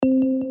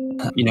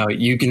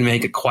you can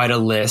make quite a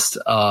list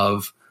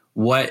of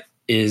what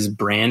is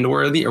brand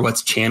worthy or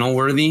what's channel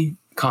worthy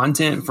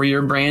content for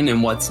your brand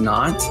and what's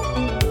not.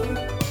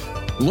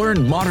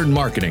 Learn modern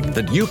marketing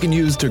that you can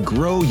use to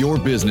grow your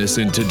business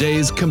in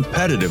today's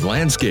competitive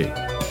landscape.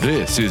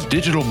 This is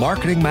Digital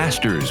Marketing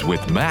Masters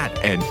with Matt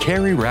and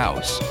Carrie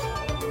Rouse.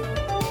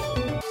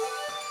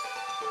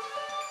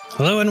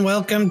 Hello and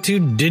welcome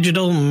to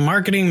Digital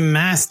Marketing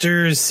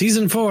Masters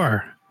Season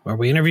 4, where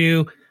we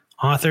interview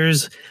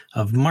authors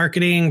of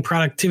marketing,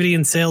 productivity,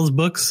 and sales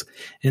books.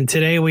 And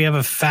today we have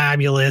a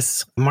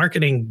fabulous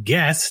marketing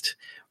guest.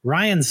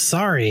 Ryan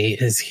Sari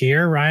is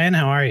here. Ryan,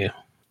 how are you?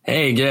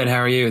 Hey, good. How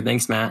are you?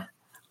 Thanks, Matt.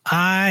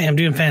 I am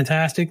doing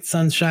fantastic. The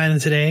sun's shining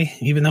today,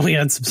 even though we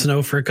had some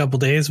snow for a couple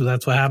days, but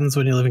that's what happens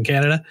when you live in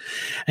Canada.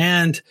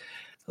 And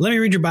let me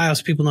read your bio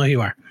so people know who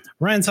you are.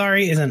 Ryan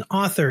Sari is an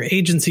author,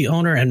 agency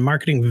owner, and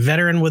marketing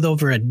veteran with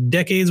over a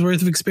decade's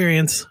worth of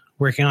experience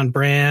working on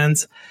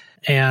brands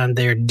and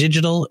their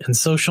digital and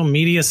social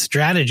media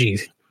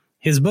strategies.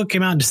 His book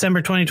came out in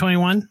December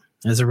 2021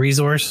 as a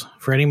resource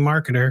for any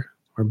marketer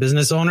or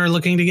business owner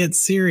looking to get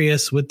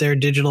serious with their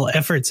digital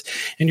efforts.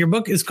 And your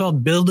book is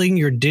called Building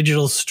Your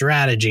Digital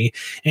Strategy.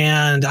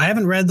 And I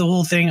haven't read the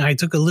whole thing. I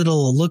took a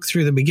little look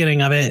through the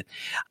beginning of it,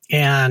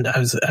 and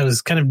I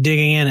was kind of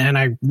digging in, and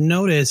I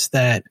noticed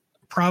that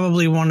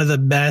probably one of the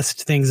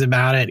best things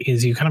about it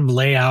is you kind of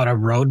lay out a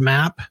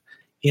roadmap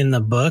in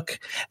the book.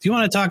 Do you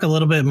want to talk a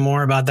little bit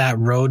more about that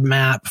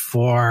roadmap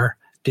for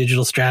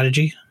digital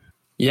strategy?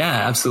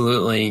 Yeah,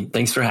 absolutely.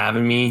 Thanks for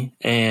having me.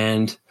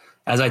 And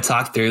as I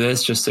talk through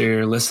this, just so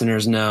your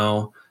listeners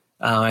know,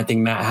 I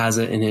think Matt has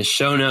it in his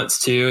show notes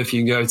too. If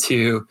you go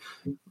to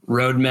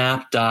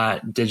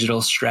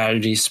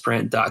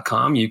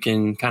roadmap.digitalstrategysprint.com, you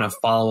can kind of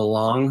follow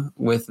along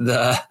with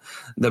the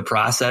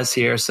process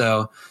here.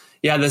 So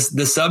yeah, the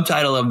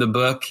subtitle of the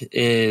book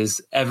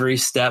is Every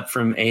Step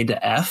from A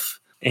to F.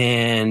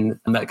 And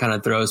that kind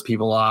of throws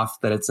people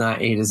off that it's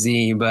not A to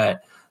Z,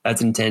 but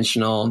that's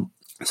intentional.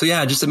 So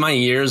yeah, just in my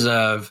years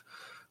of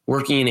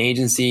working in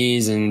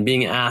agencies and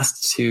being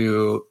asked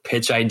to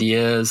pitch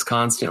ideas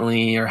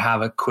constantly or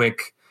have a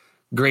quick,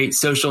 great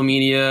social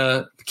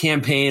media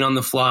campaign on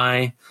the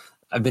fly,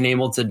 I've been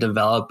able to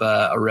develop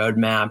a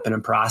roadmap and a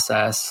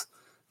process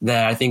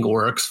that I think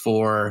works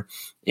for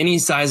any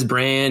size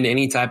brand,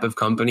 any type of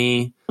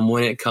company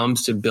when it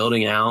comes to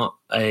building out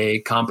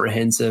a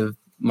comprehensive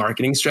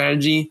marketing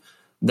strategy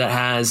that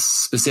has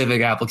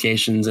specific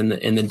applications in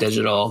the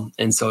digital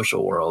and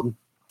social world.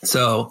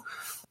 So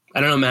I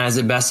don't know, Matt, is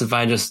it best if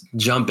I just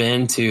jump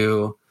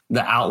into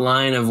the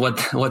outline of what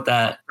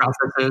that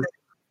process is?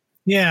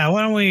 Yeah,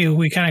 why don't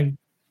we kind of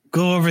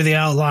go over the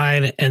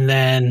outline and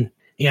then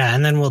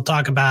we'll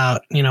talk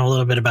about, a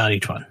little bit about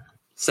each one.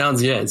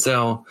 Sounds good.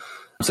 So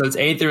it's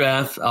A through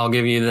F. I'll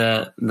give you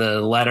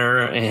the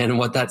letter and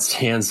what that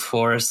stands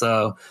for.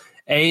 So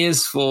A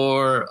is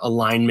for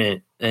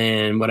alignment.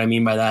 And what I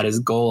mean by that is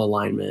goal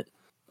alignment.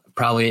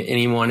 Probably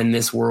anyone in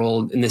this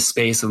world, in this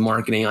space of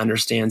marketing,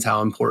 understands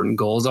how important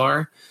goals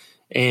are.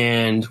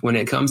 And when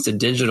it comes to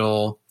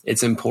digital,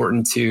 it's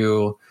important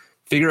to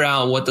figure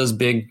out what those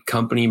big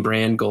company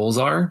brand goals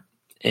are,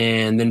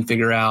 and then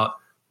figure out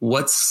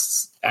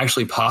what's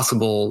actually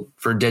possible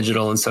for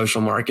digital and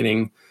social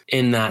marketing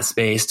in that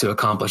space to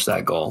accomplish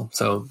that goal.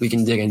 So we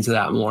can dig into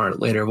that more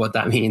later, what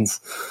that means.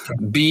 Sure.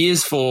 B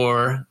is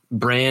for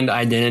brand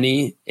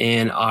identity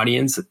and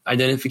audience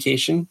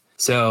identification.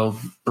 So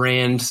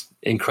brand,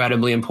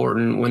 incredibly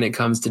important when it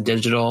comes to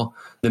digital.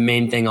 The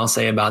main thing I'll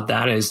say about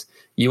that is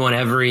you want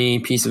every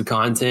piece of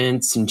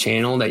content and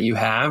channel that you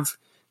have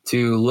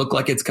to look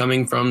like it's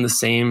coming from the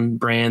same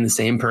brand, the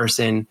same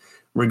person,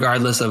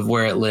 regardless of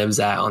where it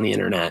lives at on the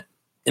internet.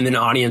 And then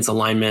audience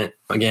alignment,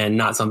 again,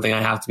 not something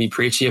I have to be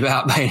preachy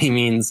about by any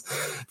means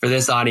for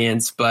this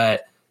audience,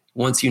 but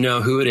once you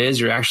know who it is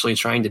you're actually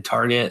trying to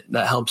target,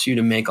 that helps you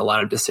to make a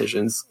lot of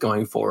decisions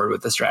going forward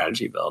with the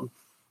strategy build.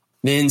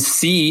 Then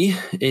C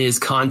is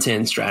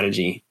content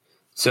strategy.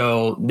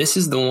 So this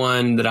is the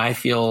one that I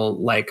feel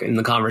like in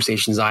the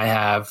conversations I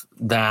have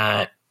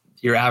that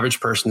your average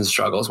person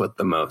struggles with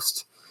the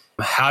most.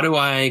 How do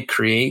I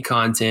create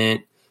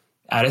content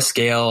at a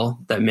scale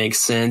that makes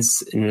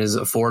sense and is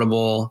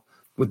affordable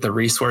with the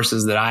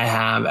resources that I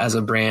have as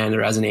a brand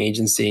or as an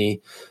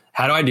agency?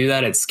 How do I do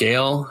that at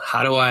scale?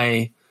 How do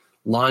I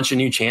launch a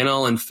new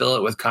channel and fill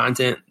it with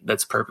content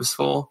that's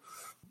purposeful?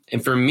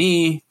 And for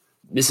me,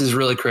 this is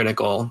really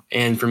critical.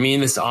 And for me,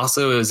 this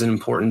also is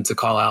important to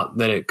call out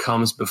that it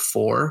comes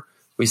before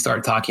we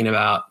start talking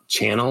about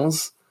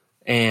channels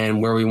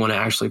and where we want to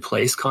actually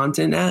place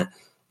content at,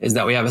 is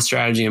that we have a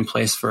strategy in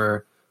place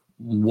for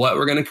what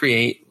we're going to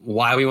create,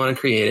 why we want to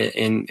create it,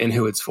 and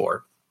who it's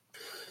for.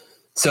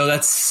 So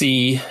that's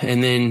C.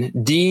 And then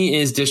D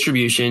is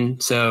distribution.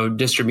 So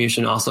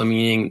distribution also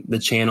meaning the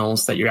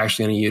channels that you're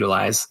actually going to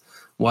utilize,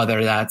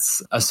 whether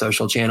that's a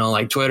social channel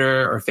like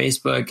Twitter or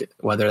Facebook,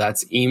 whether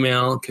that's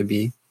email, could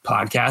be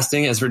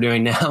podcasting as we're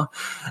doing now.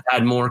 I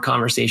had more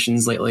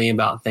conversations lately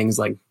about things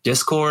like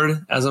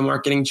Discord as a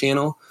marketing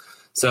channel.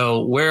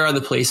 So where are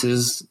the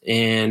places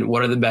and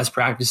what are the best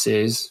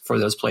practices for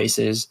those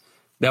places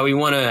that we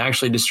want to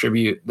actually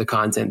distribute the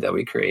content that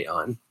we create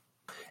on?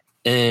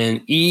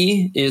 And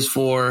E is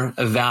for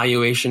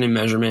evaluation and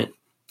measurement.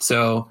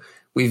 So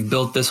we've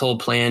built this whole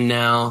plan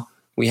now.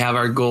 We have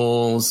our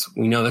goals.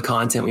 We know the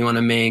content we want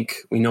to make.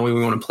 We know where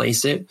we want to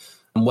place it.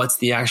 What's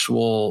the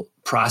actual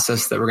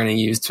process that we're going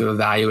to use to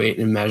evaluate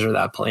and measure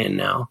that plan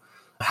now?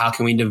 How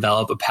can we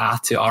develop a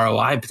path to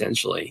ROI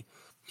potentially?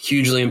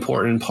 Hugely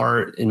important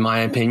part, in my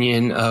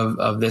opinion,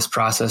 of this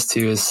process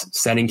too, is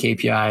setting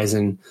KPIs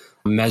and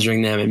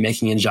measuring them and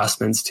making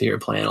adjustments to your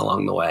plan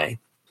along the way.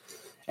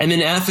 And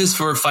then F is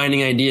for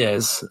finding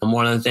ideas.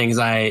 One of the things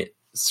I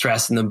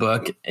stress in the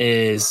book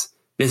is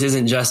this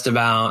isn't just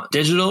about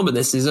digital, but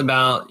this is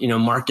about,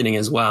 marketing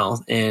as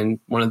well. And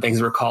one of the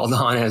things we're called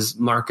on as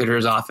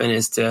marketers often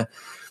is to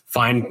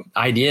find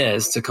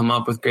ideas, to come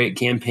up with great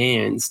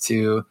campaigns,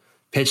 to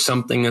pitch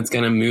something that's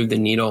going to move the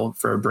needle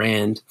for a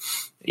brand.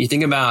 You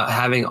think about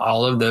having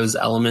all of those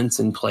elements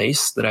in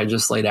place that I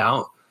just laid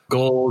out,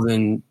 goals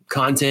and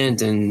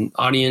content and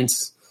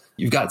audience.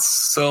 You've got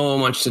so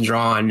much to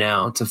draw on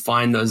now to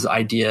find those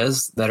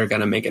ideas that are going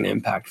to make an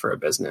impact for a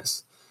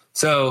business.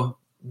 So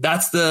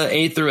that's the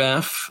A through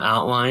F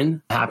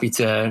outline. Happy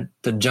to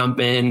jump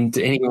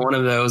into any one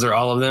of those or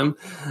all of them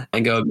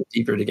and go a bit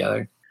deeper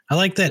together. I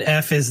like that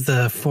F is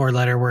the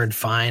 4-letter word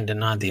find and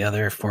not the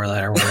other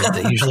 4-letter word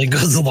that usually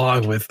goes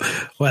along with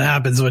what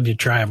happens when you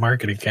try a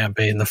marketing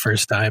campaign the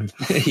first time.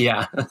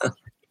 Yeah.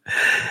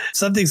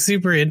 Something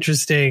super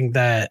interesting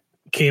that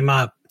came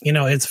up.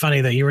 It's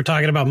funny that you were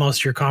talking about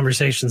most of your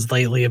conversations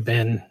lately have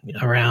been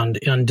around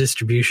on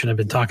distribution. I've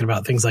been talking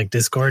about things like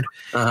Discord.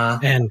 Uh-huh.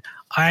 And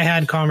I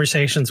had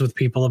conversations with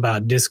people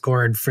about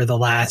Discord for the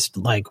last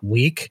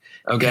week.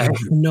 Okay.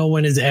 No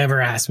one has ever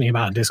asked me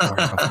about Discord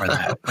before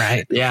that.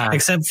 Right. Yeah.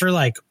 Except for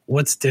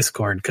what's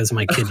Discord? Because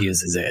my kid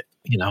uses it,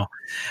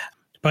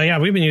 But yeah,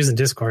 we've been using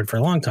Discord for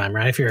a long time,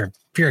 right? If you're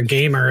a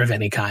gamer of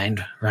any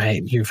kind,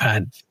 right, you've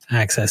had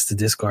access to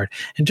Discord.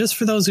 And just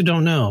for those who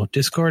don't know,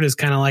 Discord is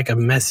kind of like a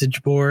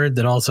message board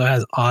that also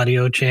has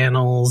audio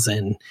channels,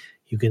 and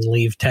you can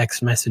leave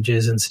text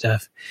messages and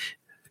stuff.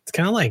 It's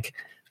kind of like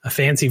a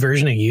fancy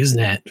version of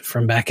Usenet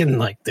from back in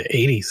the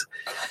 80s,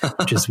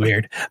 which is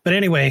weird. But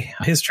anyway,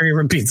 history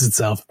repeats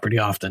itself pretty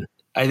often.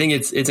 I think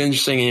it's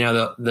interesting,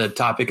 the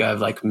topic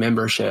of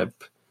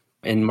membership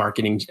in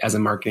marketing as a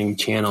marketing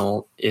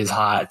channel is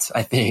hot,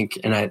 I think.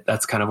 And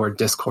that's kind of where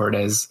Discord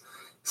has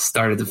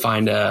started to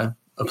find a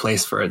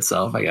place for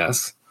itself, I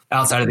guess,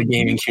 outside of the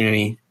gaming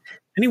community.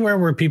 Anywhere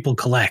where people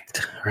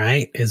collect,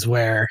 right, is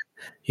where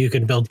you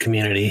can build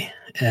community.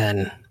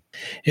 And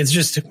it's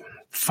just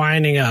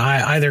finding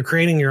either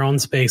creating your own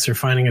space or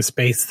finding a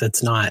space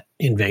that's not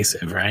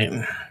invasive, right?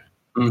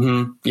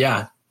 Mm-hmm.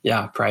 Yeah.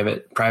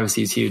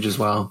 Privacy is huge as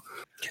well.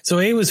 So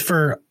A was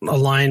for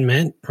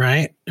alignment,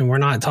 right? And we're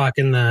not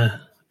talking the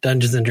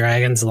Dungeons and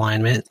Dragons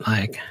alignment,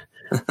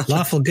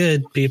 lawful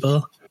good,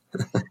 people.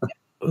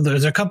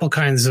 There's a couple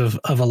kinds of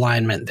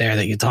alignment there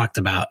that you talked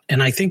about.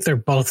 And I think they're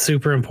both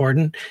super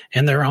important.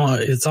 And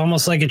it's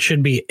almost like it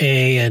should be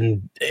A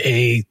and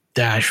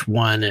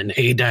A-1 and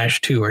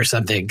A-2 or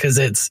something, because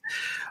it's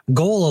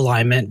goal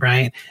alignment,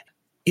 right?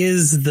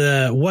 Is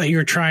what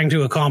you're trying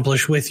to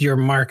accomplish with your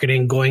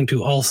marketing going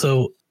to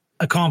also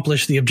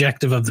accomplish the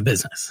objective of the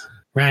business?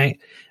 Right.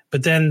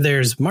 But then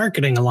there's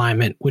marketing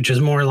alignment, which is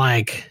more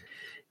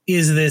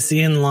is this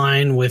in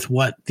line with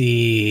what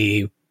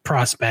the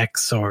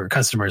prospects or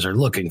customers are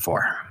looking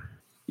for?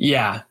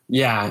 Yeah.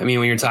 Yeah. I mean,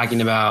 when you're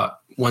talking about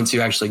once you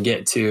actually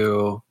get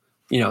to,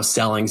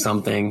 selling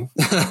something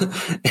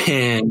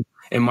and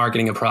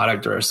marketing a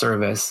product or a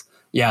service,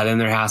 then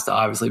there has to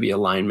obviously be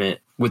alignment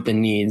with the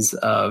needs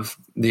of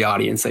the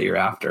audience that you're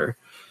after.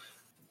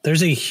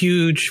 There's a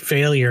huge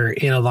failure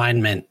in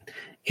alignment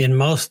in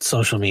most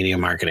social media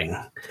marketing.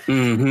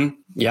 Mm-hmm.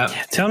 Yeah.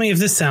 Tell me if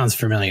this sounds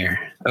familiar.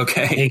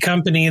 Okay. A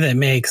company that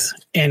makes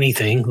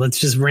anything, let's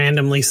just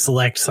randomly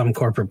select some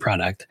corporate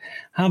product.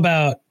 How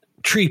about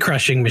tree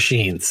crushing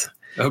machines?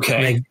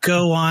 Okay. They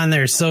go on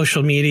their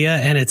social media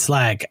and it's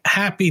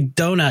Happy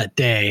Donut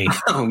Day.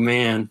 Oh,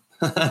 man.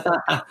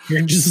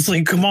 You're just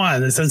come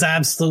on, this has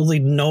absolutely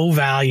no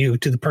value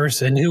to the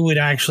person who would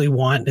actually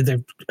want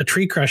a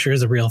tree crusher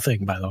is a real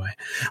thing, by the way.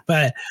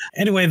 But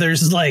anyway,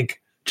 there's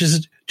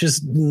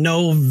just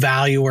no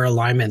value or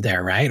alignment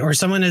there, right? Or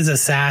someone is a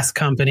SaaS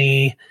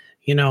company,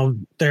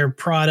 their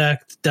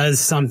product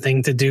does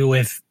something to do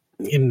with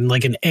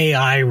an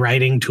AI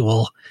writing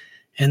tool,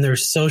 and their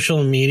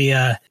social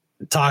media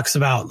talks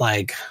about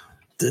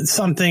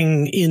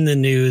something in the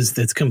news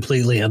that's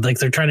completely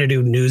they're trying to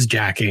do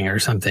newsjacking or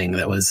something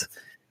that was,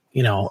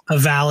 a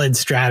valid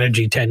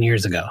strategy 10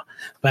 years ago.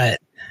 But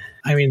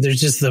I mean, there's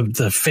just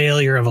the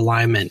failure of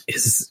alignment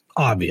is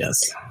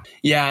obvious.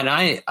 Yeah.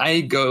 And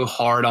I go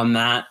hard on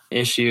that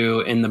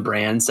issue in the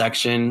brand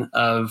section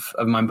of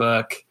my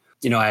book.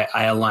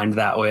 I aligned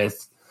that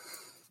with,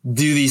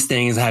 do these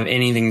things have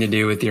anything to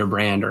do with your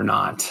brand or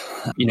not?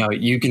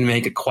 You can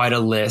make quite a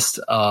list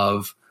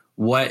of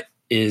what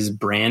is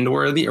brand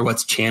worthy or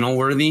what's channel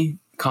worthy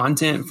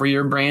content for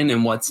your brand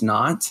and what's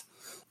not.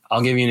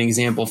 I'll give you an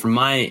example from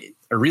a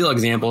real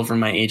example from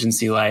my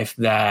agency life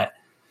that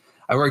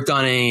I worked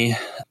on a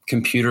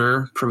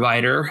computer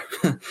provider,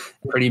 a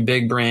pretty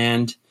big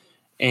brand.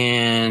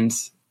 And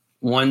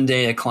one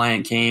day a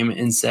client came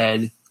and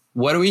said,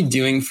 "What are we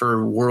doing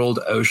for World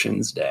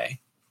Oceans Day?"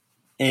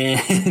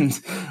 And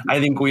I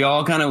think we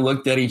all kind of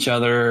looked at each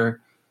other,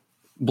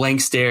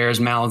 blank stares,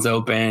 mouths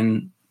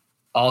open,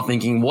 all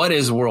thinking, what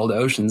is World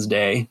Oceans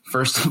Day?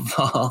 First of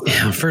all.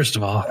 Yeah, first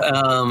of all.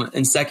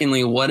 And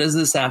secondly, what does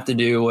this have to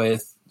do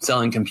with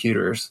selling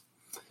computers?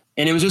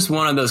 And it was just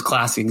one of those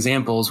classic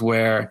examples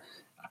where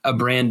a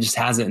brand just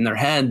has it in their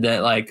head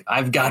that like,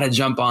 I've got to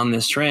jump on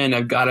this trend.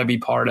 I've got to be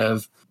part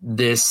of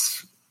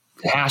this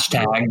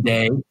hashtag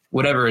day,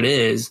 whatever it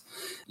is,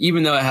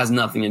 even though it has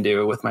nothing to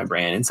do with my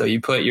brand. And so you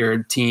put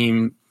your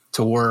team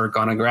to work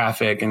on a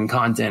graphic and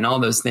content, all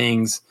those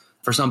things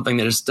for something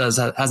that just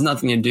has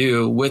nothing to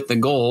do with the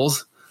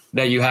goals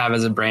that you have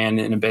as a brand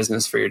in a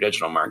business for your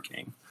digital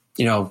marketing.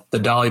 You know, the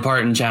Dolly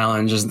Parton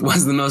challenge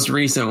was the most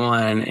recent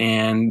one,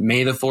 and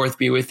May the 4th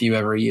be with you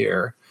every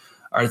year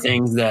are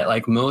things that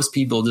like most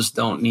people just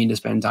don't need to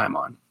spend time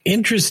on.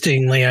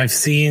 Interestingly, I've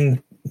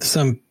seen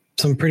some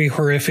pretty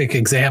horrific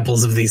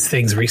examples of these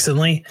things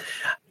recently.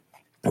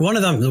 One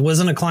of them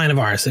wasn't a client of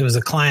ours. It was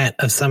a client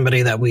of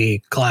somebody that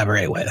we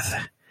collaborate with.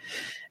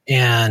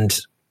 And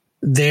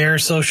their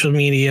social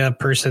media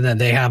person that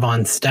they have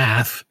on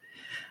staff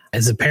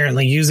is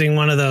apparently using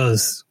one of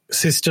those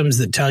systems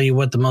that tell you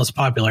what the most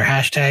popular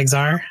hashtags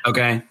are.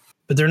 Okay.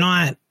 But they're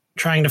not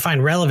trying to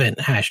find relevant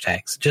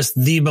hashtags,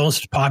 just the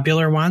most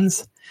popular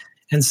ones.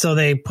 And so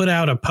they put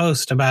out a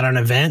post about an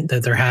event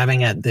that they're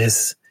having at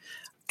this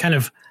kind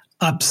of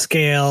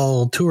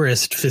upscale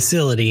tourist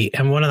facility.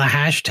 And one of the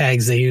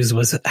hashtags they used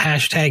was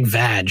hashtag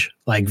VAG,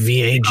 like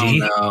VAG, oh,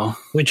 no.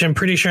 Which I'm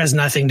pretty sure has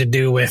nothing to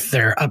do with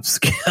their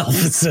upscale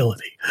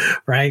facility,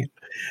 right?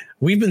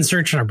 We've been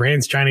searching our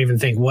brains trying to even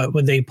think what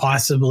would they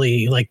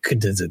possibly like,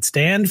 does it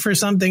stand for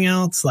something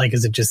else? Like,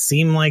 does it just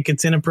seem like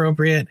it's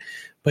inappropriate?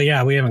 But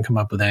yeah, we haven't come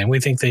up with that. And we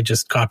think they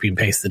just copy and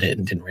pasted it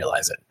and didn't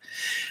realize it.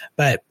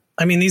 But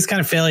I mean, these kind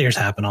of failures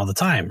happen all the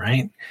time,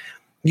 right?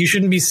 You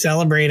shouldn't be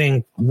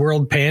celebrating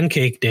World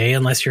Pancake Day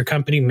unless your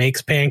company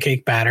makes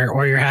pancake batter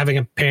or you're having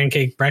a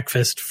pancake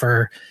breakfast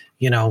for,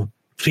 you know,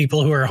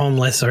 people who are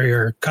homeless or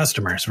your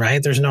customers,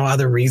 right? There's no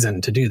other reason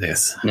to do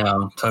this.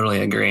 No,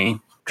 totally agree.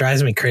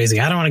 Drives me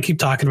crazy. I don't want to keep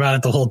talking about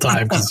it the whole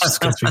time because it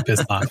just gets me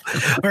pissed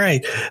off. All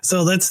right.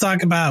 So let's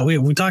talk about,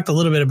 we talked a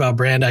little bit about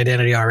brand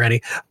identity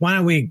already. Why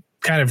don't we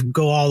kind of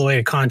go all the way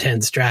to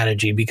content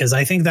strategy? Because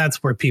I think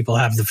that's where people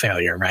have the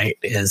failure, right?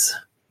 Is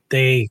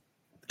they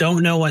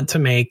don't know what to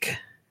make.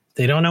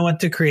 They don't know what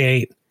to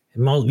create.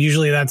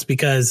 Usually that's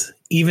because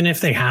even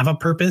if they have a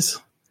purpose,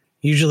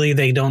 usually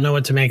they don't know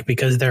what to make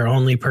because their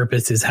only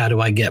purpose is how do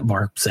I get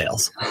more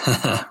sales?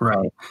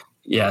 Right.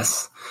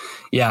 Yes.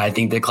 Yeah. I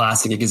think the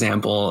classic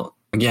example,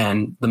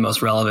 again, the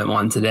most relevant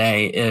one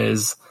today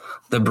is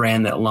the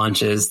brand that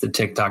launches the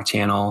TikTok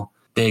channel.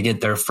 They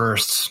get their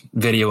first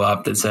video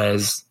up that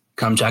says,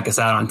 come check us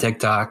out on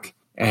TikTok.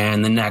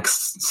 And the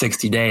next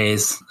 60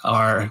 days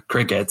are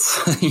crickets,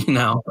 you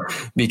know,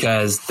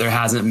 because there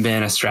hasn't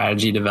been a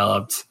strategy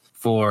developed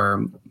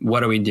for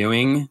what are we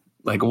doing?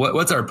 Like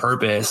what's our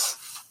purpose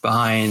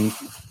behind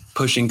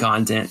pushing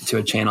content to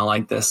a channel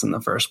like this in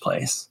the first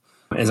place?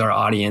 Is our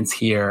audience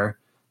here?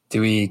 Do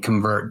we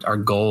convert our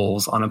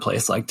goals on a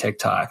place like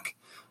TikTok?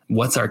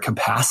 What's our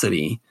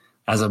capacity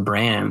as a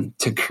brand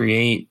to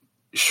create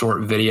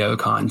short video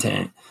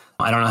content?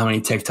 I don't know how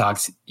many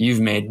TikToks you've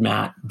made,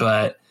 Matt,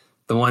 but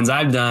the ones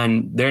I've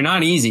done, they're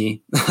not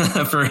easy.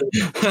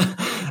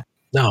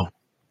 No,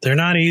 they're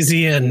not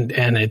easy. And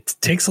it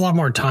takes a lot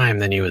more time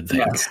than you would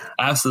think. Yes,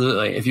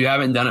 absolutely. If you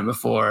haven't done it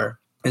before,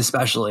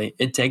 especially,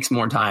 it takes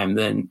more time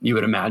than you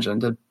would imagine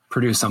to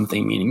produce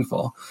something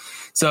meaningful.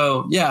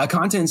 So yeah, a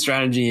content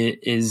strategy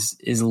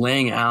is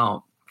laying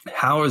out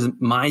how is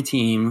my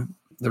team,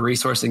 the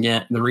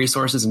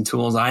resources and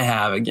tools I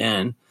have,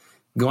 again,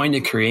 going to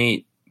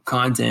create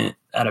content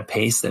at a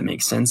pace that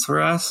makes sense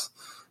for us,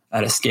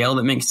 at a scale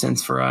that makes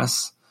sense for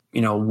us.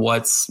 You know,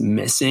 what's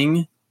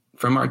missing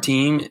from our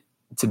team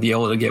to be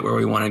able to get where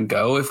we want to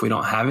go if we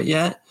don't have it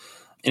yet.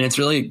 And it's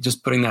really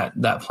just putting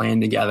that plan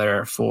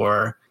together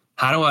for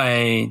how do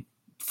I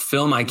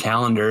fill my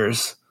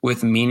calendars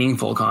with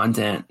meaningful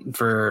content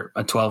for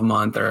a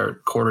 12-month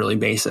or quarterly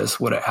basis,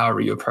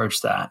 however you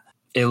approach that.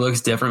 It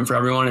looks different for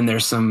everyone. And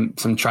there's some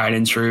tried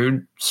and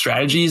true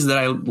strategies that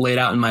I laid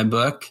out in my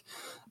book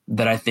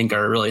that I think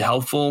are really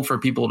helpful for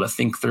people to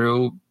think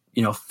through,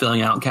 you know,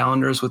 filling out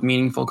calendars with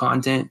meaningful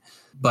content.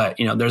 But,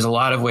 you know, there's a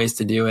lot of ways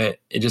to do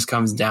it. It just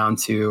comes down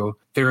to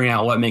figuring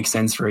out what makes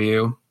sense for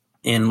you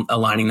and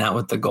aligning that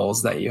with the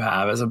goals that you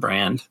have as a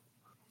brand.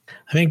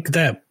 I think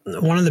that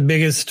one of the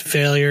biggest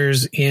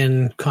failures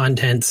in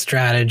content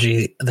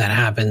strategy that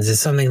happens is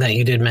something that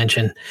you did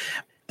mention.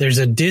 There's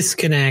a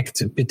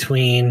disconnect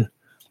between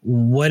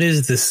what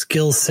is the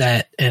skill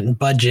set and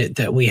budget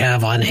that we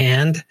have on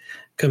hand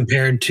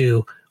compared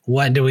to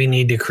what do we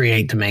need to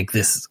create to make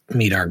this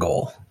meet our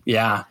goal.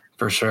 Yeah,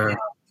 for sure.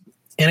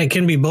 And it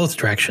can be both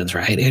directions,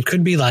 right? It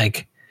could be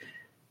like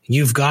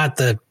you've got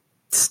the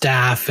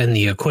staff and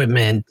the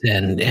equipment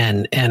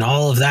and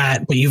all of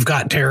that, but you've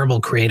got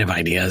terrible creative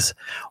ideas.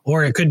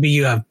 Or it could be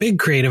you have big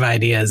creative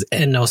ideas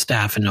and no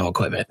staff and no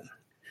equipment.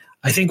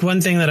 I think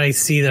one thing that I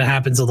see that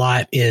happens a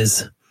lot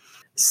is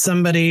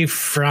somebody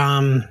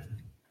from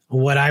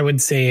what I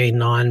would say a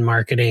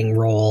non-marketing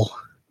role,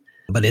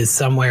 but is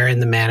somewhere in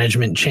the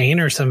management chain,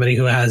 or somebody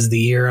who has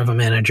the ear of a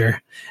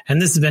manager.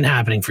 And this has been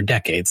happening for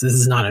decades. This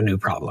is not a new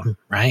problem,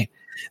 right?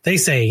 They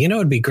say,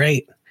 it'd be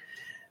great.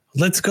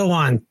 Let's go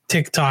on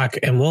TikTok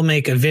and we'll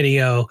make a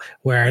video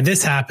where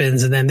this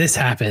happens and then this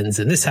happens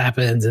and this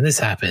happens and this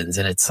happens.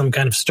 And it's some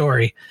kind of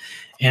story.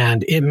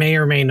 And it may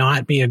or may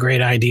not be a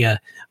great idea.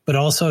 But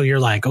also you're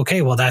like,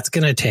 okay, well, that's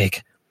going to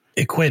take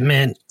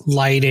equipment,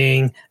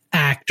 lighting,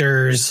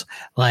 actors,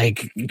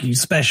 like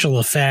special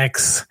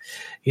effects,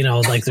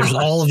 there's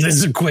all of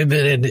this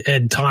equipment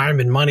and time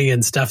and money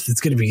and stuff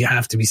that's going to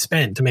have to be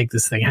spent to make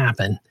this thing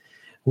happen,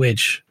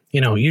 which,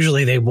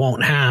 usually they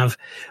won't have.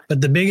 But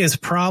the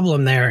biggest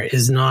problem there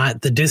is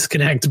not the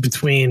disconnect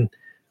between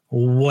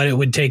what it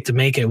would take to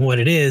make it and what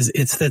it is.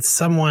 It's that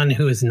someone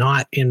who is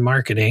not in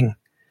marketing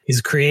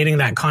is creating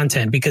that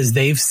content because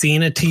they've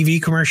seen a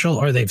TV commercial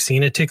or they've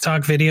seen a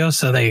TikTok video.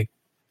 So they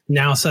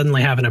now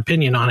suddenly have an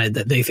opinion on it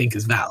that they think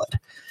is valid,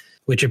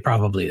 which it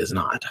probably is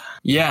not.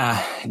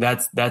 Yeah,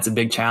 that's a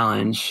big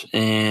challenge.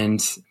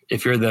 And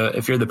if you're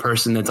the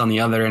person that's on the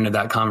other end of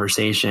that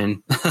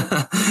conversation,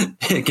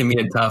 it can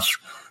be a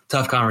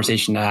tough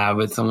conversation to have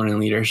with someone in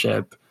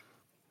leadership.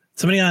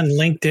 Somebody on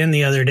LinkedIn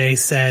the other day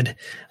said,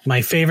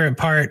 my favorite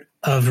part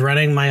of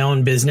running my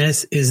own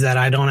business is that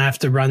I don't have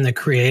to run the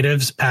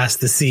creatives past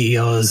the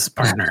CEO's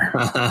partner.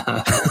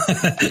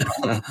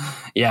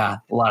 Yeah,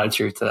 a lot of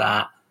truth to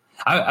that.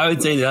 I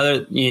would say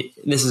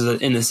this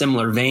is in a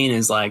similar vein,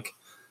 is like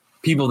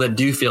people that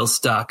do feel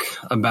stuck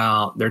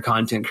about their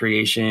content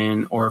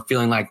creation or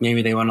feeling like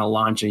maybe they want to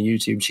launch a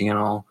YouTube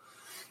channel.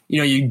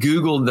 You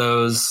Google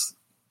those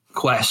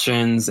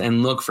questions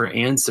and look for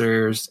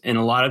answers. And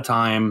a lot of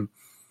time,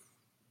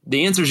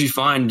 the answers you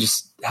find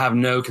just have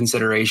no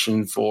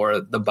consideration for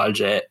the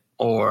budget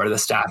or the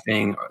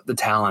staffing or the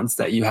talents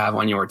that you have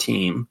on your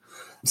team.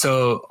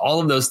 So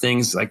all of those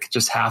things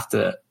just have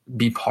to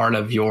be part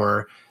of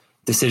your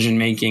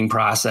decision-making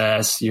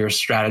process, your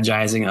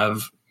strategizing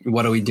of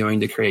what are we doing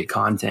to create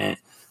content.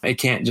 It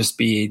can't just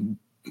be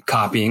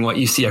copying what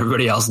you see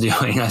everybody else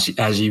doing,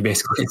 as you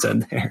basically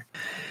said there.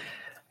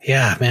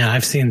 Yeah, man,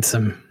 I've seen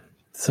some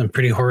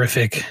pretty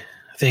horrific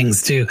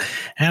things too.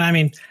 And I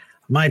mean,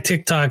 my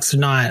TikToks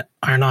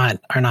are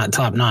not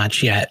top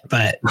notch yet,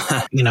 but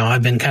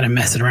I've been kind of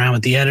messing around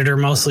with the editor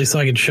mostly so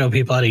I can show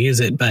people how to use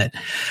it. But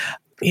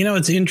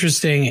what's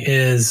interesting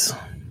is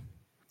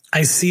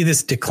I see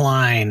this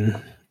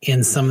decline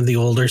in some of the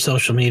older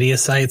social media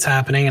sites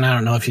happening. And I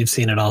don't know if you've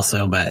seen it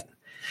also, but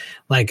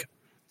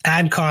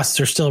ad costs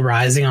are still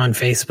rising on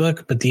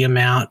Facebook, but the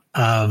amount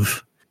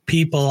of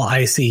people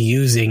I see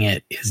using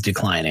it is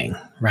declining,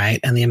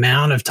 right? And the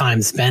amount of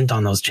time spent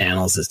on those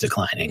channels is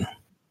declining.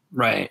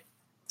 Right.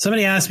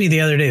 Somebody asked me the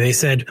other day, they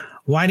said,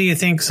 why do you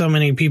think so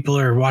many people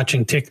are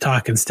watching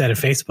TikTok instead of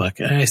Facebook?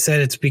 And I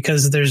said, it's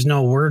because there's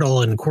no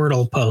Wordle and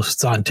Quirtle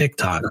posts on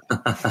TikTok.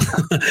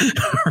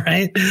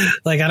 Right?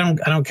 I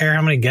don't care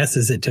how many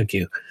guesses it took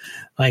you.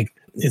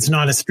 It's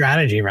not a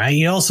strategy, right?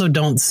 You also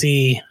don't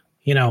see,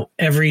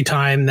 every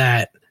time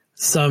that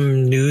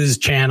some news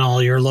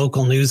channel, your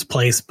local news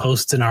place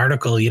posts an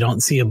article, you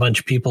don't see a bunch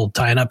of people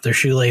tying up their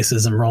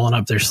shoelaces and rolling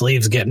up their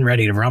sleeves, getting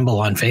ready to rumble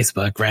on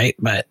Facebook, right?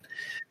 But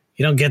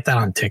you don't get that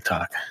on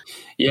TikTok.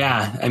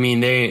 Yeah. I mean,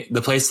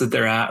 the place that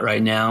they're at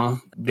right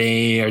now,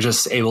 they are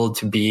just able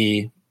to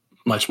be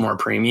much more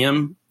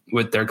premium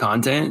with their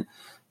content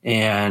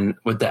and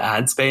with the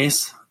ad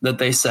space that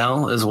they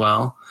sell as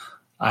well.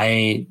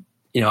 I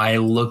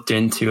looked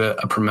into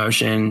a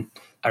promotion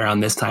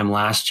around this time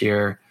last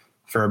year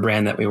for a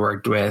brand that we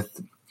worked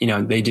with.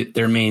 They do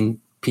their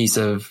main piece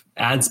of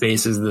ad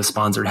space is the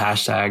sponsored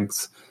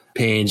hashtags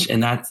page.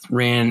 And that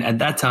ran at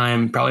that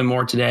time, probably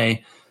more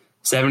today,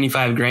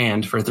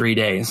 $75,000 for 3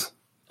 days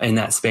in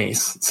that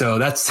space. So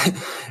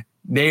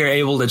they are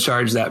able to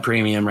charge that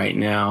premium right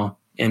now.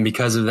 And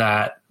because of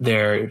that,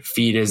 their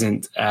feed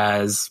isn't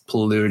as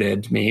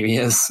polluted maybe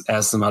as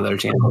some other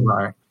channels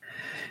are.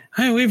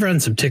 I mean, we've run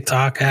some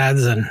TikTok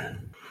ads and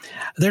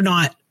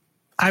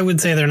I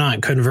would say they're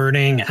not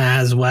converting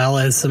as well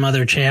as some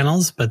other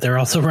channels, but they're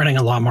also running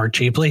a lot more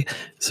cheaply.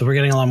 So we're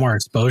getting a lot more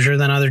exposure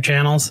than other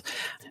channels.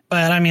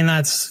 But I mean,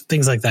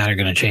 things like that are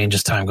going to change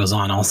as time goes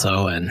on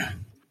also.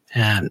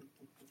 And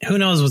who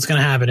knows what's going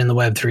to happen in the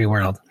Web3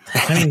 world.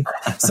 I mean,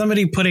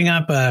 somebody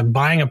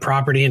buying a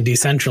property in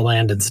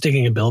Decentraland and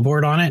sticking a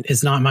billboard on it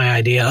is not my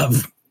idea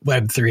of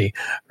Web3,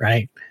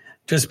 right?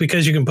 Just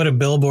because you can put a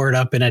billboard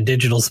up in a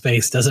digital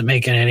space doesn't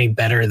make it any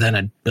better than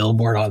a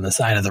billboard on the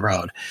side of the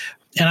road.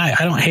 And I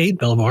don't hate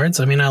billboards.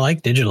 I mean, I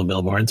like digital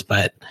billboards,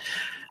 but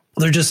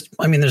there's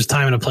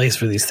time and a place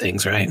for these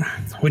things, right?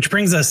 Which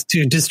brings us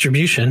to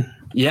distribution.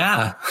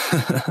 Yeah,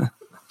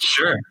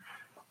 sure.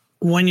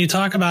 when you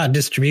talk about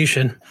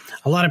distribution,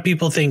 a lot of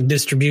people think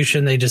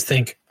distribution, they just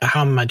think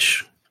how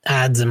much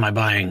ads am I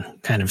buying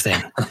kind of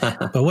thing.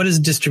 But what does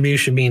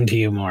distribution mean to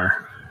you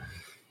more?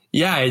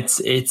 Yeah,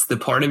 it's the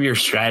part of your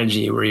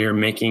strategy where you're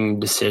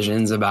making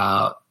decisions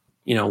about,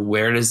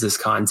 where does this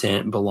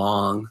content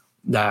belong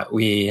that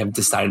we have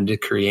decided to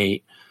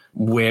create?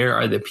 Where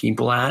are the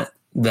people at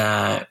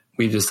that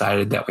we've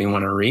decided that we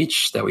want to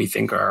reach, that we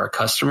think are our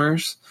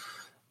customers?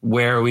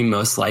 Where are we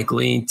most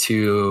likely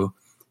to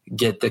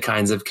get the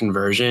kinds of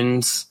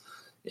conversions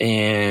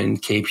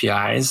and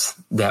KPIs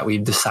that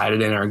we've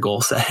decided in our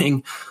goal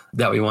setting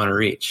that we want to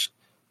reach?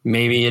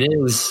 Maybe it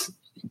is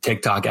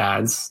TikTok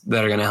ads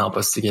that are going to help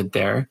us to get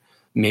there.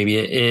 Maybe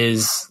it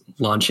is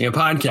launching a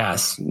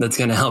podcast that's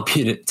going to help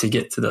you to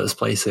get to those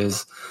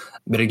places.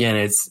 But again,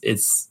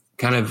 it's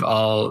kind of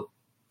all,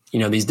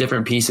 these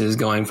different pieces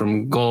going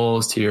from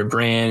goals to your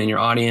brand and your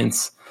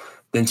audience,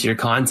 then to your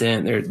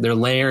content. They're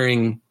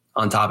layering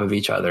on top of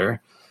each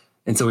other.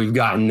 And so we've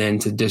gotten then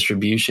to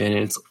distribution.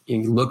 And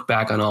you look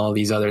back on all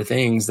these other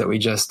things that we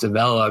just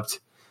developed.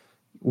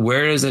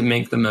 Where does it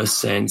make the most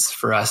sense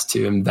for us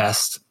to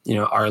invest,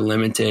 our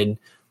limited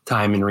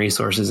time and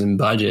resources and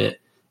budget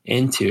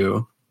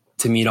into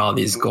to meet all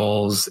these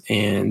goals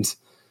and,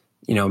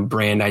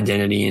 brand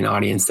identity and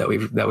audience that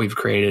we've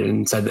created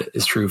and said that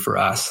is true for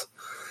us.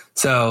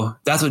 So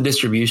that's what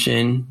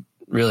distribution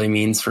really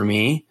means for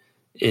me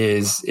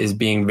is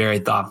being very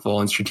thoughtful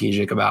and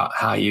strategic about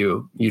how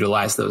you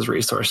utilize those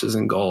resources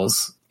and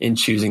goals in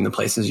choosing the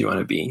places you want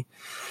to be.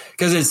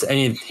 Because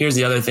here's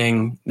the other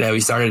thing that we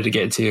started to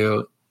get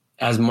to.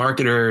 As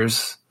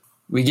marketers,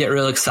 we get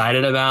real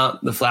excited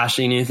about the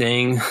flashy new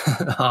thing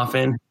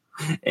often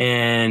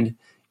and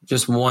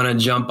just want to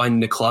jump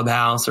into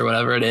Clubhouse or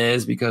whatever it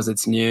is because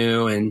it's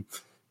new and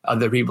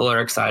other people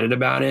are excited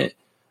about it.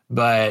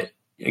 But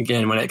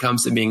again, when it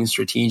comes to being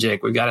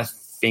strategic, we've got to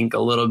think a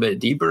little bit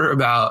deeper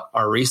about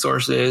our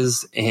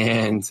resources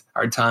and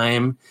our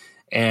time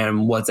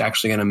and what's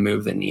actually going to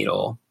move the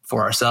needle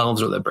for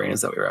ourselves or the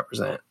brands that we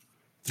represent.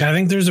 I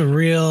think there's a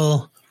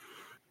real,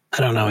 I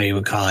don't know what you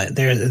would call it.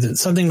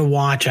 There's something to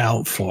watch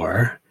out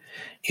for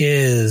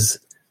is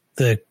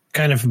the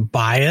kind of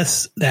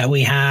bias that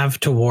we have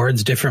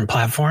towards different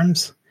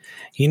platforms.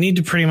 You need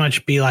to pretty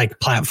much be like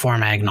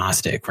platform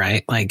agnostic,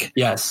 right? Like,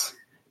 yes,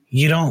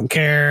 you don't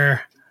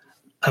care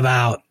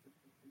about,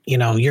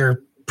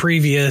 your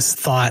previous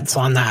thoughts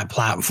on that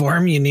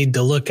platform. You need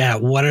to look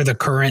at what are the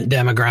current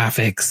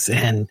demographics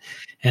and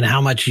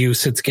how much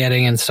use it's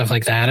getting and stuff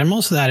like that. And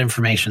most of that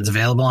information is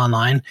available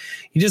online.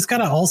 You just got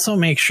to also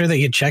make sure that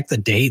you check the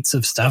dates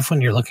of stuff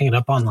when you're looking it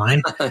up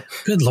online.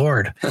 Good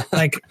Lord.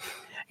 Like,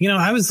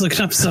 I was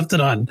looking up something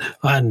on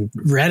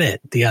Reddit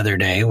the other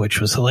day, which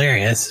was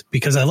hilarious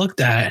because I looked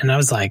at it and I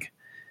was like,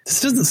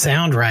 this doesn't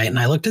sound right. And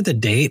I looked at the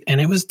date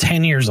and it was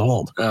 10 years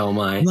old. Oh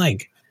my. I'm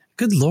like,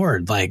 good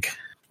Lord. Like,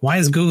 why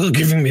is Google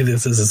giving me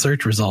this as a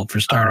search result for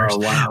starters? Oh,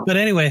 wow. But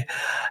anyway,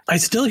 I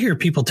still hear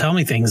people tell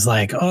me things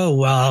like, oh,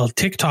 well,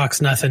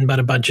 TikTok's nothing but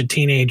a bunch of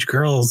teenage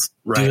girls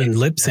doing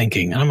lip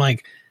syncing. And I'm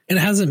like, it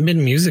hasn't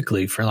been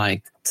Musical.ly for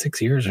like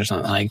 6 years or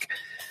something. Like,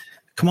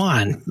 come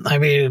on. I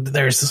mean,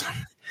 there's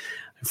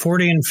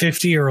 40 and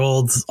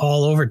 50-year-olds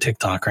all over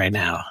TikTok right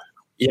now.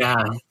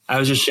 Yeah. I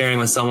was just sharing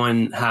with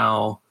someone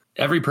how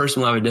every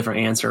person will have a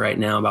different answer right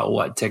now about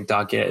what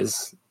TikTok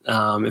is.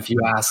 If you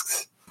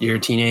asked your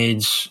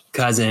teenage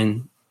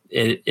cousin,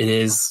 it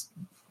is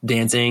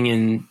dancing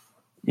and,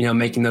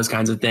 making those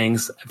kinds of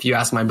things. If you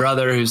ask my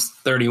brother, who's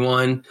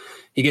 31,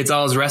 he gets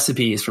all his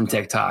recipes from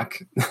TikTok.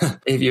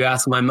 If you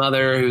ask my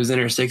mother, who's in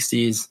her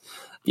 60s,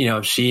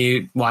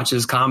 she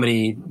watches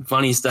comedy,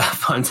 funny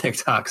stuff on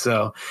TikTok.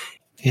 So,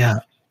 yeah,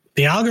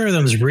 the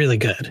algorithm's really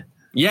good.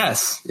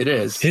 Yes, it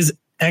is. It's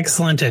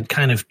excellent at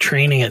kind of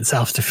training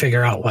itself to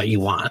figure out what you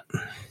want.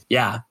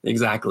 Yeah,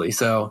 exactly.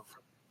 So,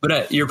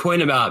 but your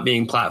point about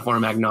being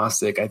platform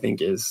agnostic, I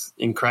think is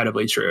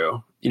incredibly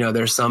true.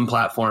 There's some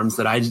platforms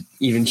that I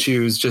even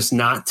choose just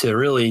not to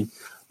really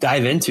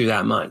dive into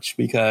that much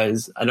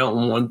because I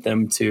don't want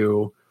them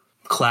to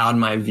cloud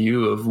my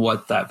view of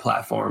what that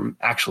platform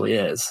actually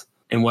is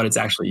and what it's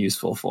actually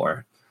useful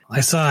for. I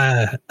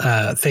saw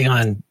a thing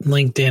on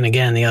LinkedIn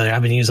again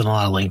I've been using a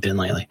lot of LinkedIn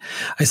lately.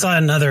 I saw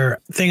another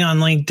thing on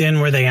LinkedIn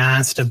where they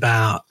asked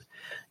about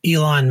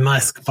Elon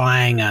Musk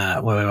buying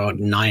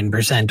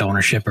 9%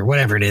 ownership or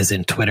whatever it is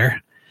in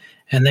Twitter.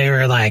 And they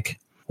were like,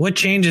 what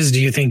changes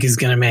do you think he's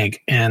going to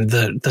make? And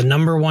the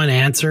number one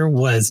answer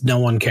was no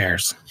one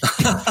cares.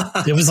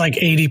 It was like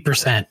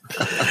 80%.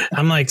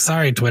 I'm like,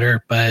 sorry,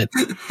 Twitter, but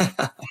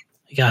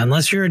yeah,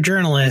 unless you're a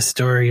journalist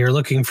or you're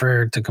looking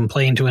to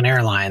complain to an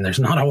airline, there's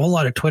not a whole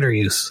lot of Twitter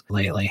use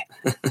lately.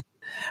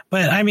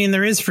 But I mean,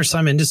 there is for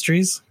some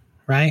industries,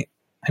 right?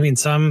 I mean,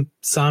 some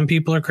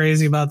people are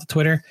crazy about the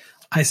Twitter.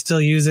 I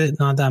still use it,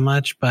 not that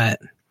much,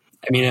 but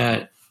I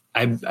mean,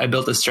 I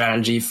built a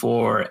strategy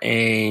for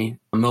a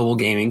mobile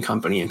gaming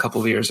company a couple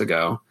of years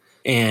ago.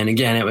 And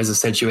again, it was a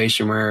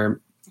situation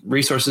where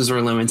resources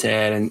were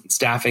limited and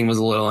staffing was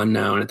a little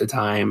unknown at the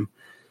time.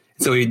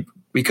 So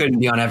we couldn't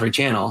be on every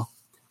channel.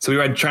 So we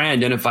were trying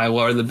to identify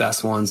what are the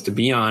best ones to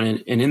be on.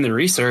 And in the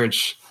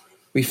research,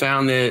 we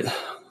found that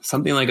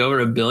something like over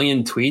 1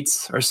 billion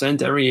tweets are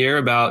sent every year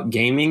about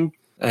gaming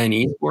and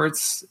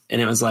esports.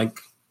 And it was like,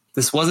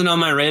 this wasn't on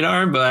my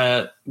radar,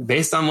 but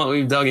based on what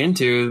we've dug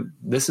into,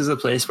 this is a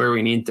place where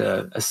we need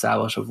to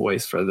establish a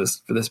voice for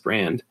this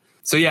brand.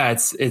 So yeah,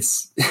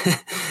 it's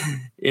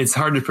it's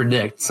hard to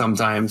predict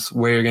sometimes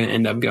where you're going to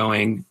end up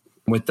going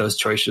with those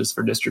choices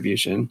for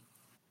distribution.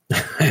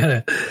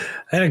 I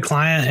had a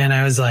client and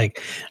I was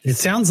like, it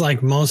sounds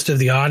like most of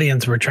the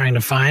audience we're trying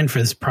to find for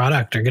this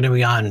product are going to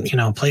be on,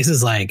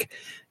 places like,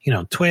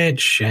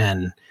 Twitch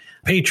and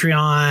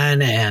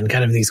Patreon and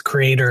kind of these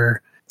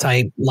creator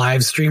type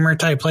live streamer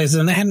type places.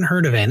 And they hadn't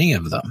heard of any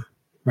of them,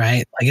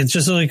 right? Like, it's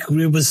just like,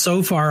 it was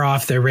so far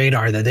off their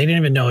radar that they didn't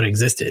even know it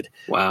existed.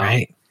 Wow.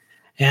 Right.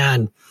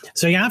 And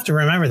so you have to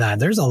remember that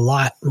there's a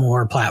lot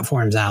more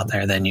platforms out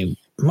there than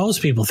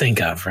most people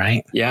think of,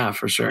 right? Yeah,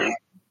 for sure.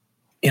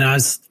 I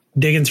was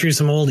digging through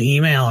some old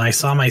email. I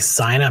saw my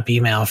sign up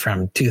email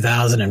from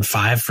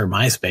 2005 for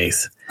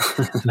MySpace.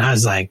 And I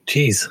was like,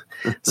 geez,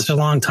 such a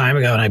long time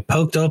ago. And I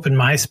poked open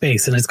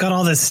MySpace and it's got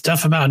all this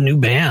stuff about new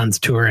bands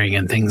touring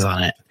and things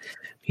on it.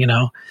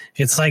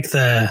 It's like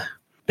the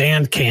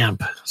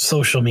Bandcamp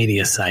social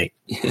media site,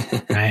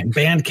 right?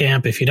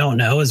 Bandcamp, if you don't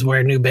know, is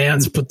where new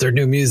bands put their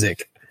new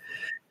music.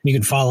 You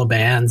can follow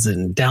bands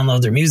and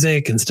download their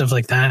music and stuff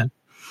like that.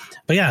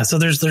 But yeah, so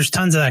there's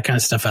tons of that kind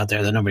of stuff out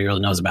there that nobody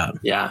really knows about.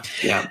 Yeah.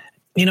 Yeah.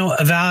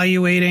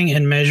 Evaluating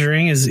and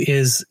measuring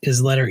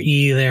is letter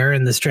E there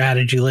in the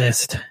strategy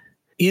list.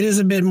 It is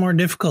a bit more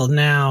difficult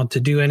now to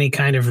do any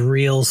kind of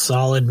real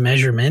solid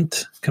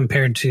measurement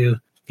compared to,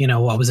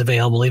 what was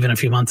available even a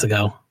few months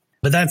ago.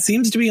 But that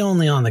seems to be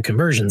only on the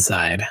conversion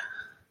side.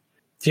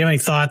 Do you have any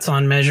thoughts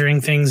on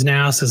measuring things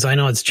now? Since I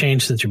know it's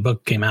changed since your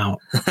book came out.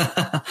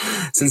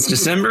 Since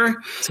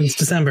December? Since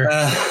December.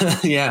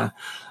 Yeah.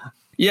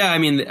 Yeah, I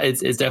mean,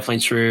 it's definitely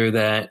true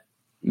that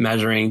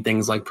measuring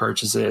things like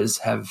purchases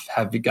have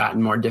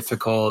gotten more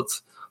difficult.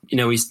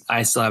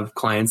 I still have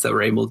clients that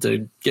were able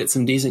to get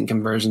some decent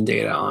conversion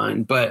data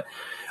on, but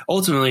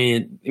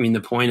ultimately, I mean,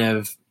 the point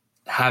of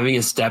having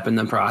a step in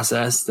the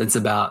process that's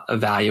about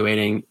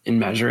evaluating and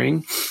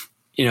measuring,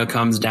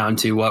 comes down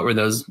to what were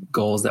those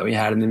goals that we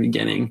had in the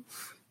beginning?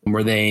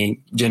 Were they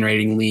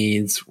generating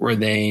leads? Were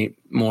they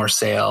more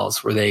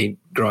sales? Were they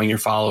growing your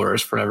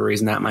followers for whatever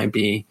reason that might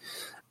be?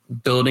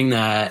 Building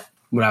that,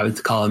 what I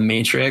would call a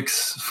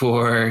matrix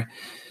for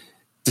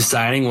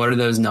deciding what are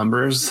those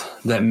numbers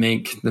that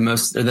make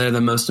they're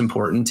the most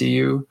important to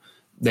you,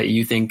 that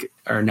you think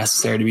are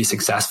necessary to be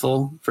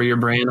successful for your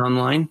brand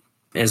online,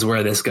 is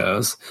where this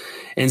goes.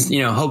 And,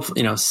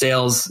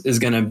 sales is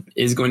going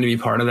to be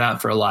part of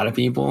that for a lot of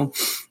people.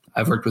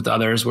 I've worked with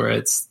others where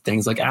it's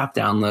things like app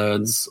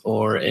downloads,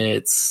 or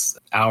it's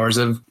hours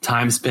of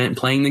time spent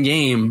playing the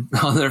game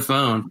on their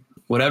phone,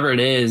 whatever it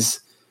is.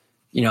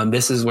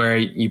 This is where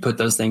you put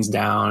those things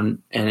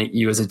down, and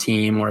you as a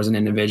team or as an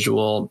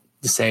individual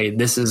to say,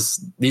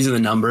 these are the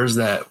numbers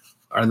that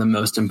are the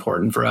most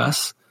important for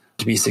us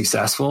to be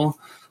successful.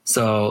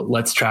 So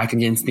let's track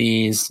against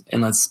these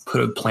and let's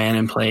put a plan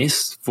in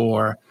place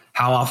for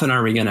how often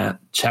are we going to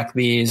check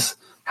these?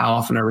 How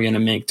often are we going to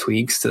make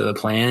tweaks to the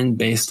plan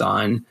based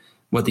on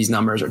what these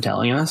numbers are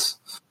telling us?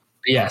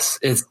 Yes,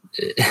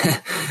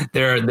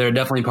 there are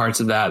definitely parts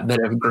of that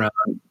have grown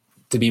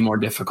to be more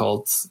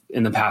difficult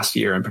in the past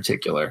year in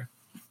particular.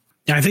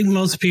 I think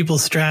most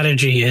people's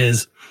strategy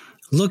is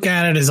look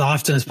at it as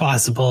often as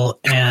possible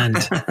and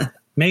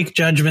make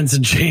judgments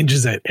and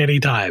changes at any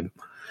time,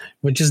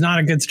 which is not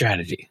a good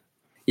strategy.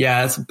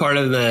 Yeah, that's part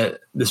of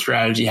the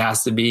strategy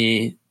has to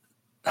be,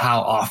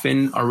 how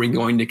often are we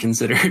going to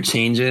consider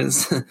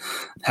changes?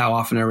 How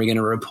often are we going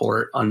to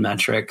report on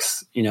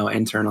metrics,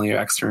 internally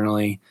or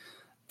externally?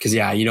 Because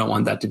you don't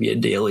want that to be a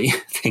daily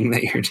thing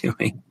that you're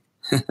doing.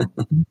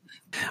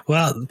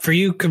 Well, for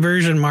you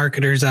conversion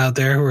marketers out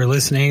there who are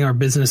listening, or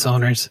business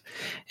owners,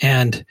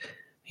 and,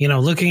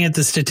 looking at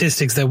the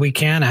statistics that we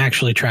can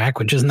actually track,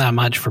 which isn't that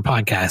much for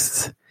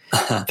podcasts,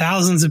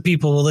 thousands of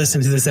people will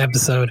listen to this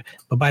episode,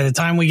 but by the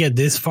time we get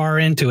this far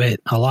into it,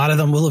 a lot of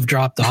them will have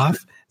dropped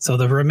off. So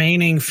the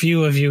remaining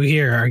few of you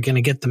here are going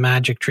to get the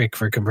magic trick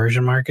for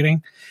conversion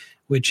marketing,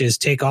 which is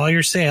take all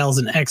your sales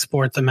and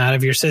export them out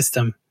of your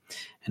system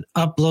and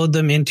upload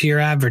them into your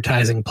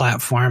advertising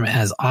platform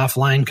as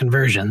offline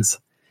conversions.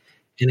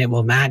 And it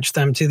will match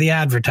them to the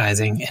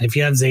advertising. And if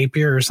you have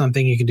Zapier or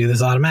something, you can do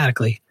this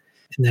automatically.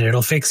 And then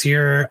it'll fix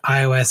your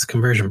iOS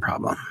conversion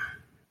problem.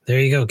 There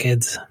you go,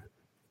 kids.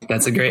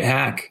 That's a great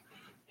hack.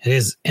 It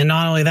is. And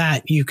not only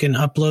that, you can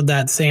upload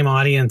that same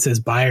audience as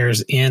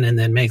buyers in and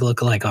then make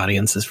lookalike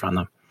audiences from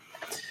them.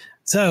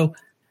 So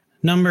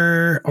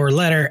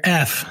letter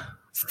F,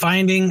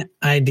 finding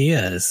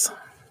ideas.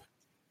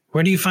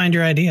 Where do you find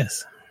your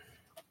ideas?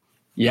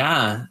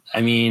 Yeah.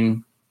 I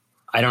mean,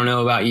 I don't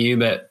know about you,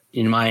 but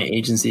in my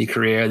agency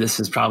career, this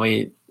is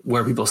probably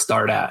where people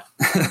start at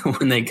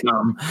when they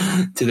come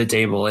to the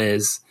table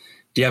is,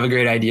 do you have a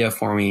great idea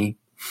for me?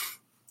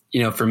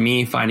 For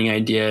me, finding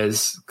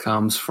ideas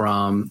comes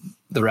from,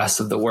 the rest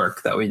of the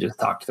work that we just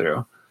talked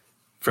through,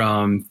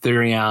 from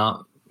figuring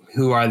out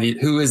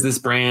who is this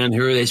brand,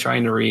 who are they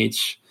trying to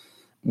reach,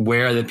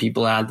 where are the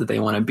people at that they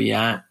want to be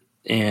at.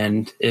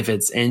 And if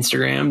it's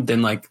Instagram,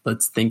 then like,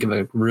 let's think of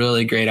a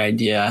really great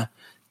idea,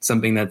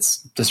 something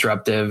that's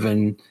disruptive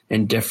and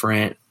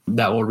different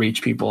that will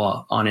reach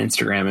people on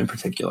Instagram in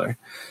particular.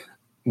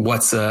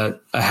 What's a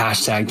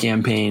hashtag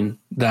campaign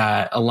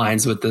that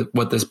aligns with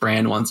what this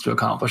brand wants to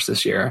accomplish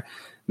this year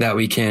that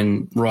we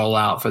can roll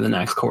out for the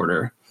next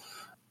quarter?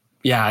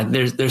 Yeah,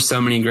 there's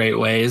so many great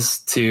ways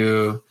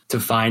to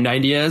find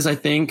ideas, I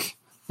think,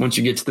 once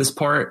you get to this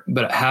part,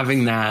 but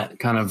having that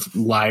kind of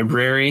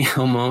library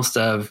almost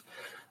of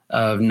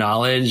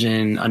knowledge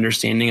and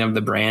understanding of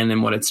the brand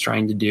and what it's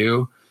trying to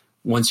do,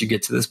 once you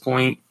get to this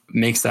point,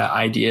 makes that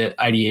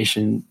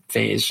ideation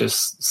phase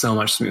just so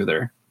much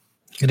smoother.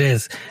 It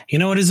is. You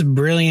know what is a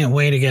brilliant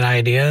way to get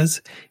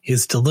ideas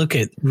is to look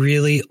at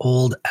really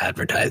old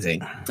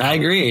advertising. I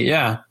agree.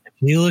 Yeah.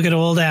 You look at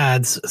old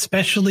ads,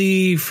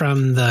 especially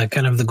from the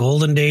kind of the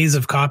golden days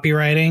of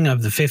copywriting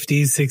of the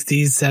 50s,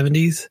 60s,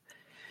 70s,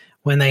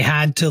 when they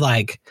had to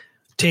like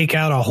take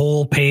out a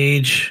whole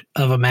page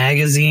of a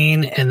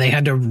magazine and they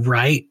had to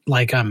write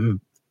like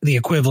the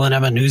equivalent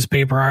of a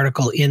newspaper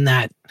article in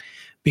that,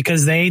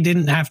 because they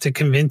didn't have to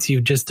convince you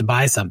just to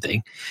buy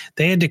something.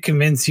 They had to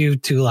convince you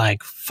to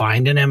like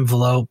find an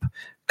envelope,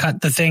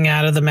 cut the thing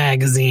out of the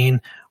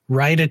magazine,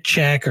 write a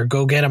check or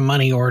go get a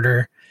money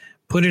order,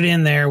 put it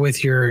in there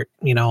with your,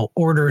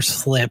 order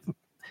slip,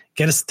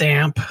 get a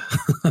stamp,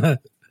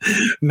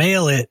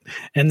 mail it,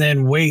 and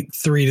then wait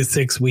 3 to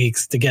 6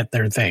 weeks to get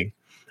their thing.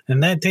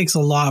 And that takes a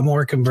lot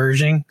more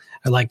conversion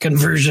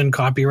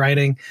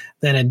copywriting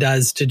than it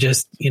does to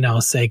just,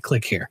 say,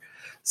 click here.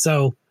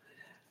 So,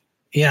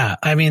 yeah,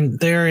 I mean,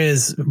 there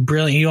is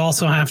brilliant. You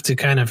also have to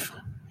kind of,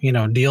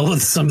 deal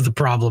with some of the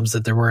problems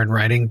that there were in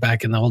writing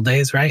back in the old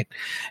days, right?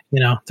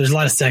 There's a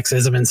lot of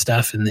sexism and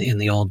stuff in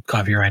the old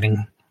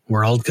copywriting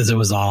world because it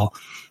was all,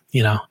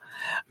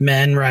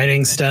 men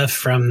writing stuff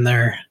from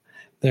their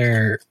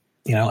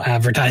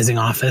advertising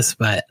office.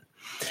 But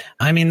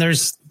I mean,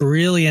 there's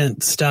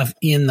brilliant stuff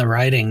in the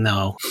writing,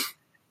 though.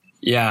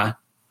 Yeah.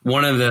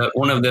 One of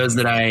those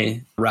that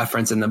I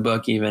reference in the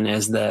book even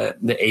is the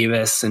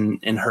Avis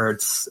and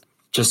Hertz.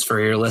 Just for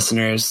your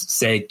listeners'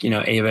 sake,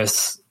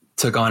 Avis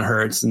took on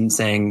Hertz and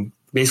saying,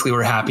 basically,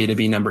 we're happy to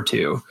be number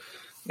 2.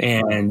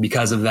 And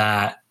because of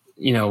that,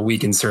 we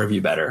can serve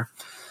you better.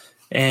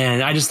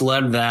 And I just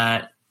loved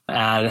that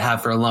ad. I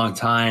have for a long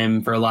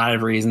time for a lot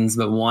of reasons.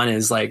 But one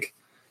is like,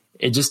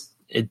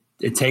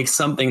 it takes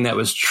something that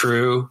was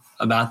true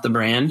about the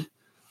brand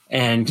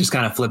and just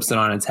kind of flips it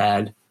on its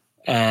head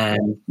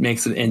and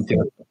makes it into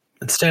it.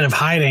 Instead of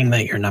hiding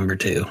that you're number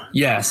 2.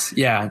 Yes.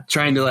 Yeah.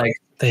 Trying to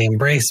they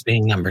embrace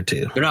being number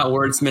 2. They're not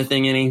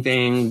wordsmithing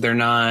anything. They're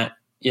not,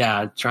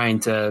 trying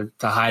to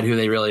hide who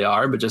they really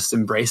are, but just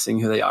embracing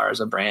who they are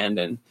as a brand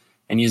and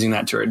using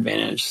that to their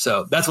advantage.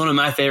 So that's one of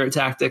my favorite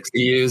tactics to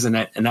use. And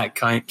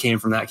that came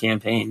from that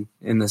campaign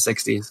in the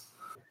 60s.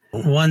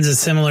 One's as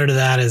similar to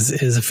that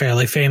is a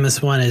fairly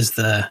famous one is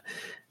the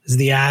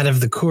ad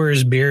of the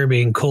Coors beer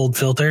being cold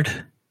filtered.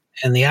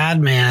 And the ad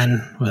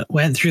man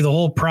went through the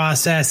whole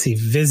process. He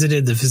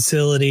visited the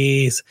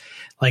facilities,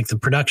 like the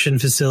production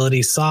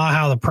facility, saw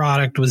how the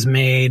product was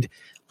made,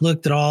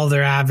 looked at all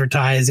their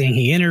advertising.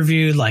 He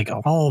interviewed like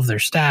all of their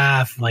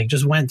staff, like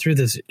just went through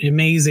this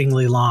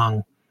amazingly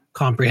long,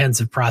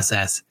 comprehensive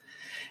process.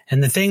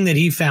 And the thing that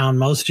he found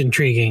most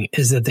intriguing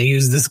is that they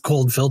use this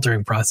cold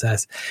filtering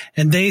process.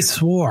 And they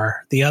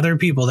swore, the other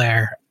people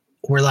there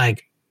were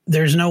like,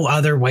 there's no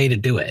other way to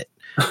do it,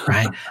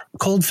 right?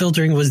 Cold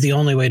filtering was the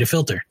only way to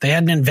filter. They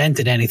hadn't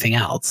invented anything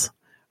else,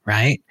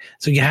 right?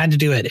 So you had to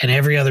do it, and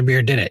every other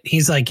beer did it.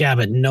 He's like, yeah,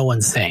 but no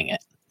one's saying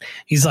it.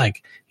 He's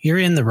like, you're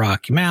in the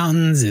Rocky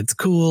Mountains. It's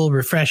cool,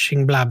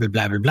 refreshing, blah, blah,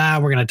 blah, blah, blah.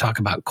 We're going to talk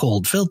about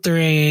cold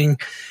filtering.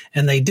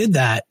 And they did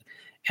that.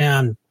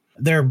 And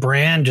their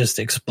brand just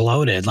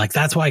exploded. Like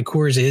that's why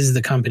Coors is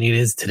the company it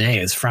is today,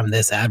 is from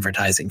this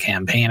advertising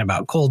campaign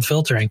about cold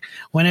filtering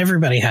when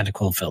everybody had to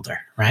cold filter,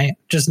 right?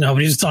 Just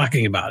nobody was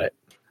talking about it.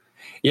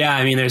 Yeah.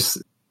 I mean,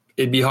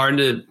 it'd be hard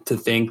to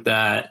think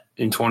that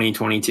in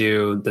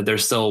 2022 that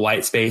there's still a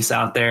white space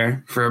out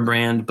there for a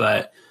brand,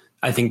 but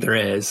I think there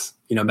is.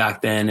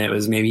 Back then it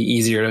was maybe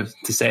easier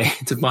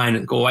to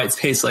find a white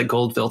space like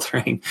cold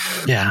filtering.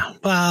 Yeah.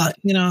 Well,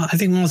 I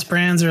think most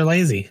brands are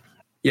lazy.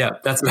 Yeah,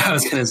 that's what I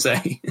was going to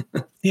say.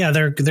 Yeah,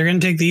 they're going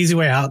to take the easy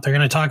way out. They're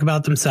going to talk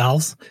about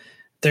themselves.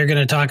 They're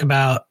going to talk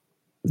about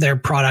their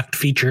product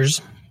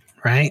features,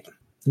 right?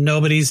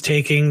 Nobody's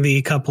taking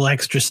the couple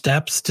extra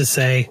steps to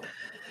say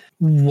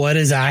what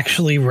is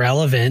actually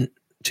relevant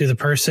to the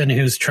person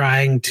who's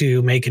trying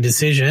to make a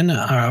decision,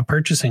 a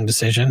purchasing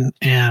decision.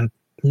 And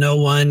no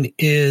one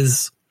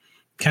is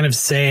kind of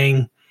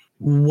saying,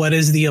 what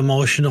is the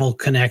emotional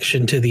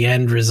connection to the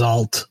end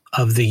result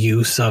of the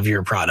use of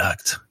your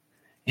product?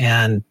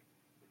 And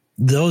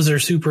those are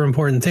super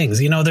important things.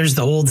 There's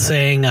the old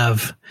saying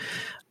of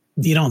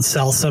you don't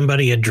sell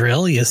somebody a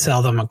drill, you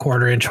sell them a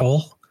 1/4-inch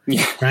hole.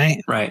 Yeah,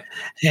 right. Right.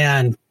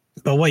 And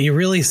But what you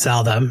really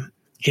sell them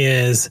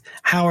is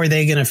how are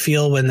they going to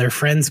feel when their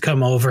friends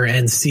come over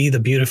and see the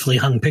beautifully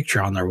hung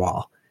picture on their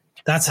wall?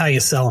 That's how you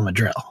sell them a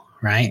drill,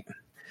 right?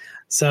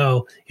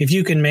 So if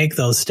you can make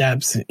those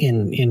steps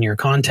in your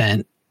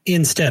content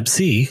in step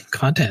C,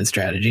 content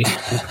strategy,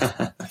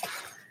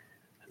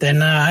 then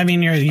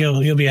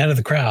you'll be ahead of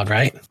the crowd,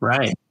 right?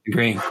 Right.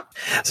 Agree.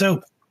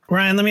 So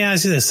Ryan, let me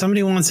ask you this.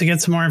 Somebody wants to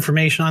get some more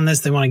information on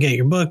this. They want to get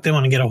your book. They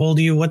want to get a hold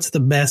of you. What's the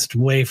best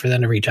way for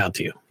them to reach out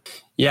to you?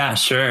 Yeah,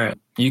 sure.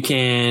 You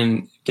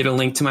can get a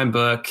link to my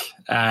book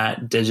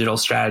at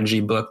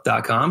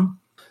digitalstrategybook.com.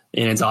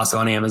 And it's also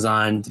on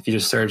Amazon if you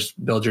just search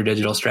Build Your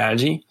Digital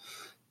Strategy.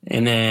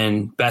 And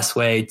then best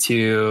way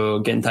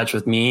to get in touch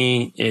with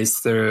me is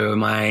through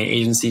my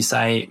agency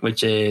site,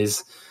 which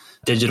is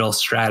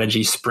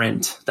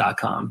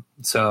digitalstrategysprint.com.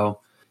 So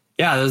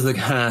yeah, those are the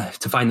kind of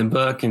to find the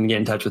book and get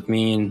in touch with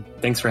me. And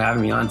thanks for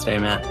having me on today,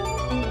 Matt.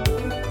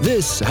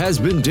 This has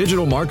been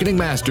Digital Marketing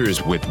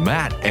Masters with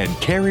Matt and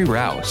Carrie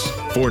Rouse.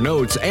 For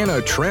notes and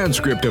a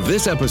transcript of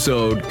this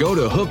episode, go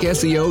to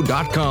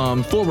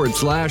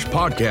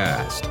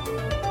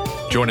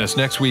hookseo.com/podcast. Join us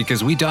next week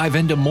as we dive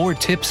into more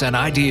tips and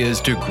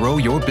ideas to grow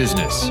your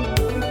business.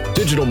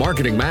 Digital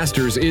Marketing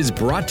Masters is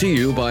brought to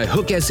you by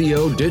Hook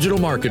SEO Digital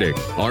Marketing.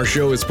 Our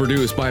show is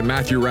produced by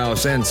Matthew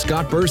Rouse and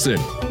Scott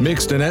Burson,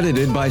 mixed and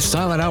edited by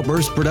Silent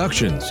Outburst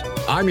Productions.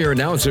 I'm your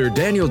announcer,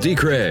 Daniel D.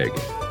 Craig.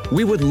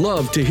 We would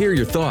love to hear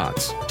your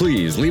thoughts.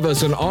 Please leave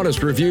us an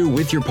honest review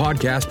with your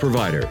podcast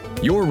provider.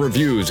 Your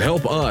reviews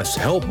help us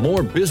help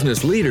more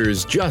business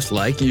leaders just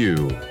like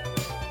you.